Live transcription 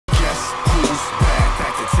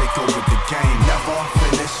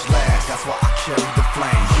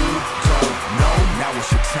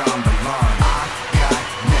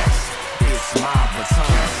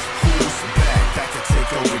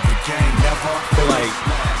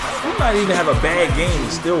might even have a bad game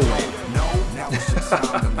and still win.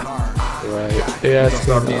 Right. Yeah.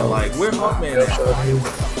 Start being like, where Hawkman at?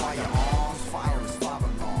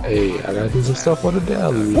 Hey, I gotta do some stuff on the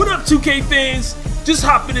daily. What up, 2K fans? Just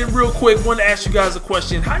hopping in real quick. Want to ask you guys a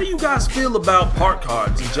question. How do you guys feel about park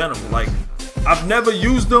cards in general? Like, I've never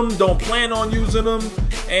used them, don't plan on using them,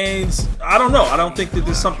 and I don't know. I don't think that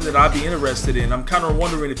this is something that I'd be interested in. I'm kind of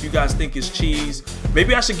wondering if you guys think it's cheese.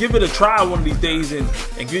 Maybe I should give it a try one of these days and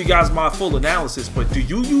give you guys my full analysis. But do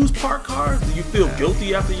you use park cards? Do you feel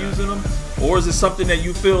guilty after using them? Or is it something that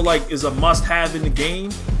you feel like is a must-have in the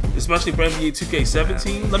game, especially for NBA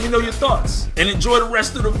 2K17? Let me know your thoughts and enjoy the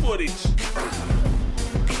rest of the footage.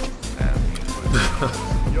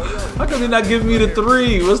 How come they not giving me the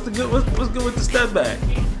 3? What's good with the step back?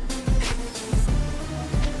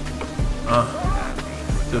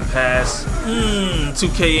 Good pass.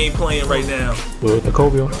 2K ain't playing right now. With the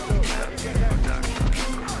Kobe on.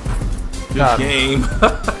 Good game.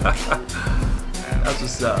 That's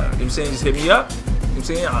what's up. You know what I'm saying? Just hit me up. You know what I'm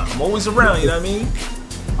saying? I'm always around, you know what I mean?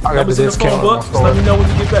 I got the discount. Just let me know when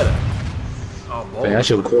you get better. Oh, boy. Man, I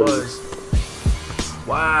should record this.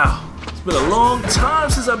 Wow. It's been a long time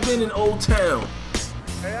since I've been in Old Town.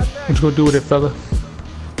 What you gonna do with it, fella?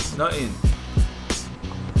 Nothing.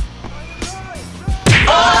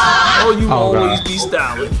 Oh, you always God. be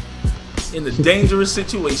styling in the dangerous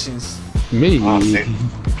situations. Me? I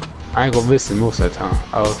ain't gonna miss him most of the time.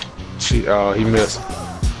 Oh, he missed.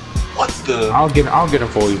 What the? I'll get him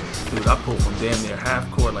for you. Dude, I pulled from damn near half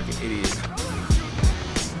court like an idiot.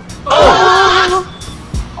 Oh!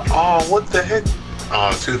 Oh, what the heck? Oh,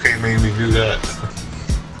 2K made me do that.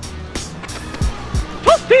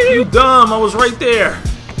 You dumb, I was right there.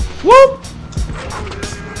 Whoop!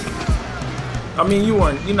 I mean,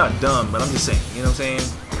 you're not dumb, but I'm just saying, you know what I'm saying?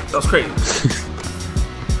 That was crazy.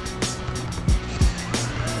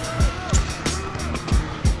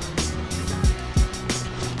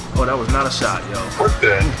 Oh, that was not a shot, yo. What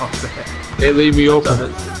the? They leave me open.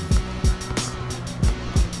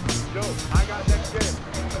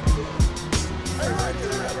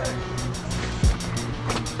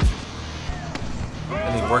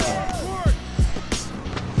 It ain't working.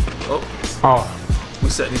 Oh. We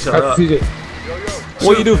setting each other up. CJ.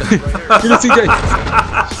 What you do? Get a CJ.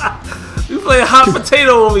 You playing hot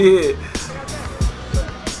potato over here.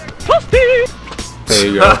 There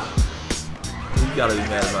you go. You gotta be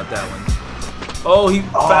mad about that one. Oh, he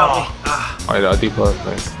fouled me. Oh, yeah, deep left,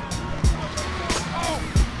 man.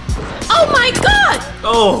 Oh my God!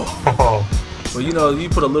 Oh. Well, you know, you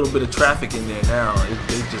put a little bit of traffic in there now.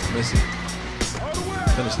 They just miss it.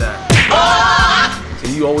 Finish that. So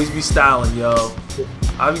you always be styling, yo.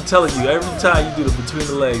 I be telling you every time you do the between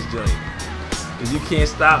the legs joint, cause you can't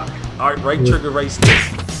stop. All right, right trigger, right stick.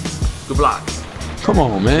 Good block. Come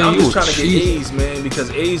on, man. I'm just trying to get A's, man,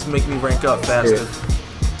 because A's make me rank up faster.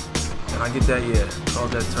 Yeah. And I get that, call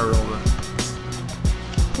that turnover.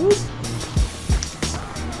 Whoop.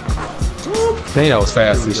 Dang, that was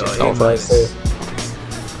fast.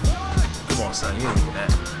 Come on, son, you ain't even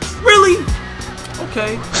that. Really?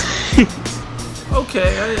 Okay.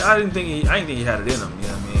 Okay, I didn't think he had it in him. You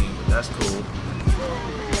know what I mean? But that's cool.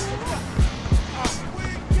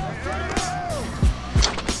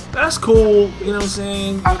 That's cool. You know what I'm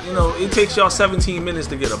saying? You know, it takes y'all 17 minutes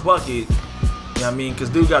to get a bucket. You know what I mean? Because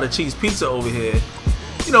dude got a cheese pizza over here.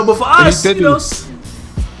 You know, but for us, you know,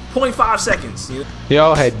 0.5 seconds. You know?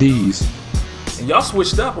 Y'all had D's. And y'all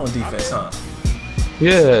switched up on defense, huh?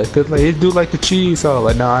 Yeah, cause like he do like the cheese. So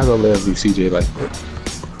like, nah, I ain't gonna let him do CJ like that.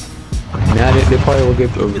 Now they probably will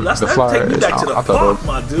get the flyer. Take me back to the park,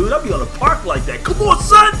 my dude. I'll be on the park like that. Come on,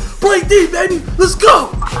 son. Play D, baby. Let's go.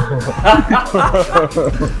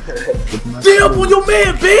 Get up on your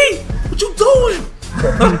man, B. What you doing?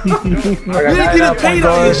 You ain't getting paid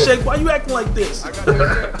out here, Shake. Why you acting like this?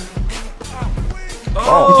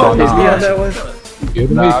 Oh, that one?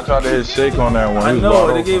 Nah, I tried to hit Shake on that one. I know,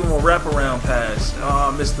 they gave him a wraparound pass.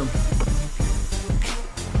 Oh, I missed him.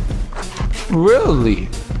 Really?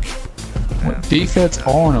 What defense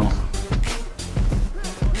on him?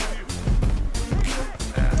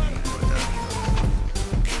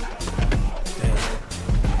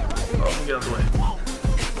 Oh, get out the way.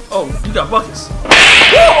 Oh, you got buckets.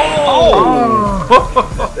 Oh!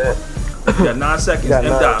 You got 9 seconds. M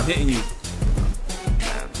down, I'm hitting you.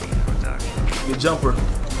 Your jumper.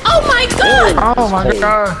 Oh my God! Oh my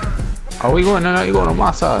God! Are we going? No, you going on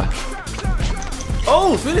my side.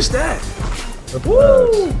 Oh, finish that.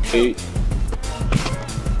 Woo!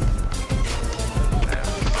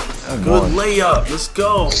 Good layup. Let's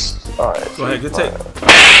go. All right, go ahead, good take.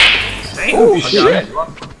 Dang, Oh shit!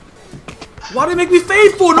 Why did they make me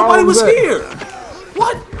fade for? Nobody was that? here.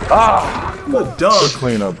 What? Ah, Good dunk. good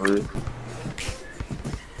cleanup, bro.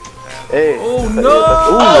 Hey. Oh no!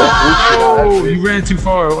 Oh, you ran too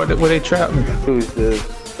far. Where they trapped me? Dude,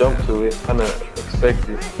 just jump to it. Kinda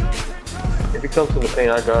expected. If he comes to the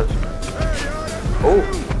paint, I got you. Oh.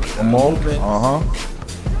 One more.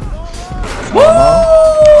 Woo!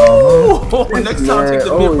 Next time, take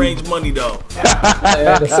the mid-range money though.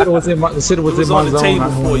 Yeah, the sitter was in my It zone. was on the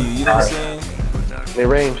table for you. You know what I'm saying? Mid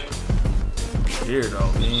range. Here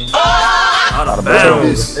though, man. Out of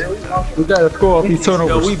bounds. We gotta score off these turnovers.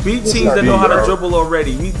 Yo, we beat teams that know how to dribble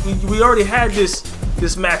already. We already had this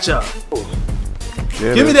matchup.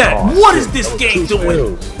 Yeah, Give me that. What is this game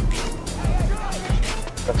doing?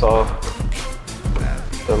 That's all.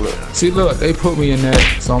 So look. See, look, they put me in that,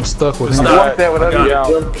 so I'm stuck with him. Walk that without I you got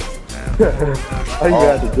jump. How you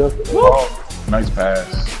got to jump? Oh, nice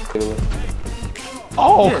pass.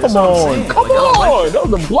 Oh, Yeah, come that's what I'm on. saying. Come Like, I don't like on. That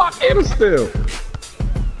was a block and a steal.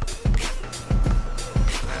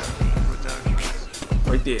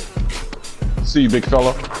 Right there. See you, big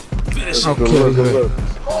fella. Finish. Okay, Look, good. look.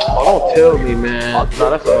 Oh, don't tell me, man. No,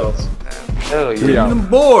 that's us. Hell Give me yeah. them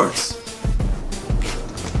boards.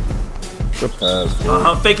 Good pass.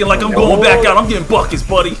 I'm faking like I'm going back out. I'm getting buckets,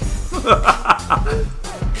 buddy.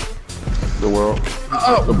 The world.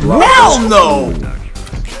 Hell no!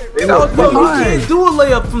 You can't do a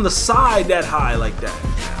layup from the side that high like that.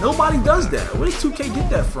 Nobody does that. Where does 2K get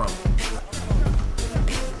that from?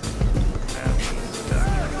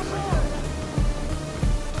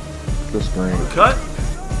 Good screen. Cut.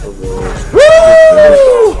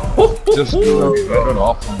 Woo! Just good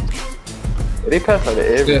off. They pass like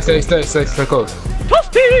every. Stay close.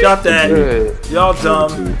 Got that. Good. Y'all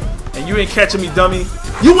dumb. And you ain't catching me, dummy.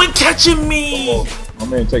 You ain't catching me! My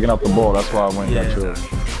man taking out the ball. That's why I went Yeah. that short.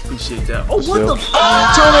 Appreciate that. Oh, what Still. the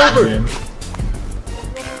turnover? Man.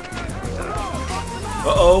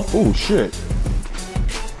 Uh-oh. Oh, shit.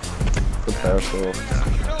 Good pass, though.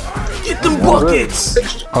 Get them buckets!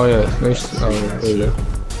 Oh yeah, there you go.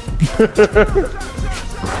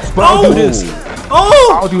 Oh! Do this.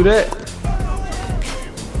 Oh! I'll do that.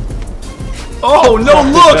 Oh, no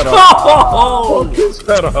look! Oh! It's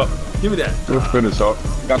better. Give me that. Good finish, huh?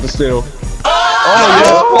 Got the steal. Oh,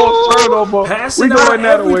 yeah. False turnover. Passing We out going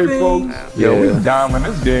that away, everything. folks. Yo, we diming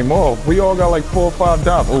this game off. We all got like 4 or 5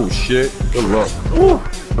 dimes. Oh, shit. Good luck.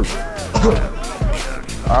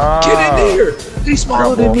 Get in there. He's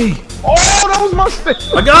smaller than me. Oh, that was my stick.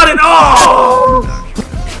 I got it! Oh!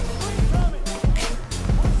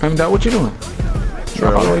 I'm down. What you doing?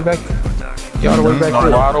 You're all the way back. You're all the way back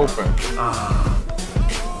there. Wide open.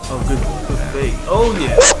 Oh, good fake. Oh,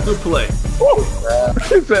 yeah. Good play.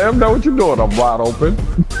 He said, I'm not what you doing. I'm wide open. No,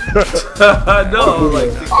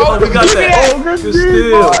 like, oh, we got that. Oh, good Good D,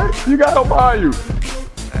 steal. boy. You got help behind you.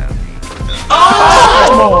 Oh!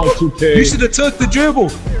 Come on, 2K. You should have took the dribble.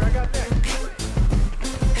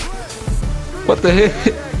 What the heck?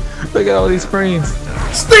 Look at all these screens.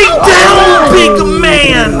 Stay down, big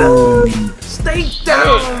man! Stay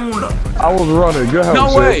down! I was running. Good help, No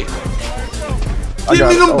Shaq. way. Give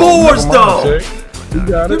me them boards, never mind, though. Shaq. You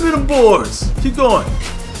got Give it. me them boards. Keep going.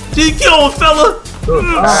 Keep going, fella.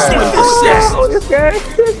 Slip this sass.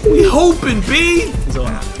 We hoping, B.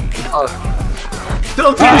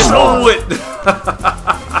 Don't get this over with.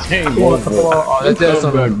 Come on. Oh, that's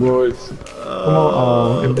back, boys. Come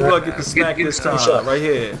on. We're gonna get the smack this time, right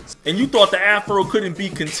here. And you thought the afro couldn't be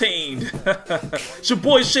contained. It's your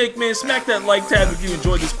boy Shake, man. Smack that like tab if you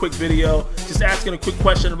enjoyed this quick video. Just asking a quick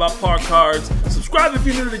question about park cards. Subscribe if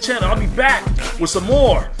you're new to the channel. I'll be back with some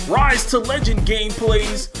more Rise to Legend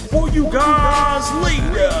gameplays for you guys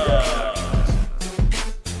later.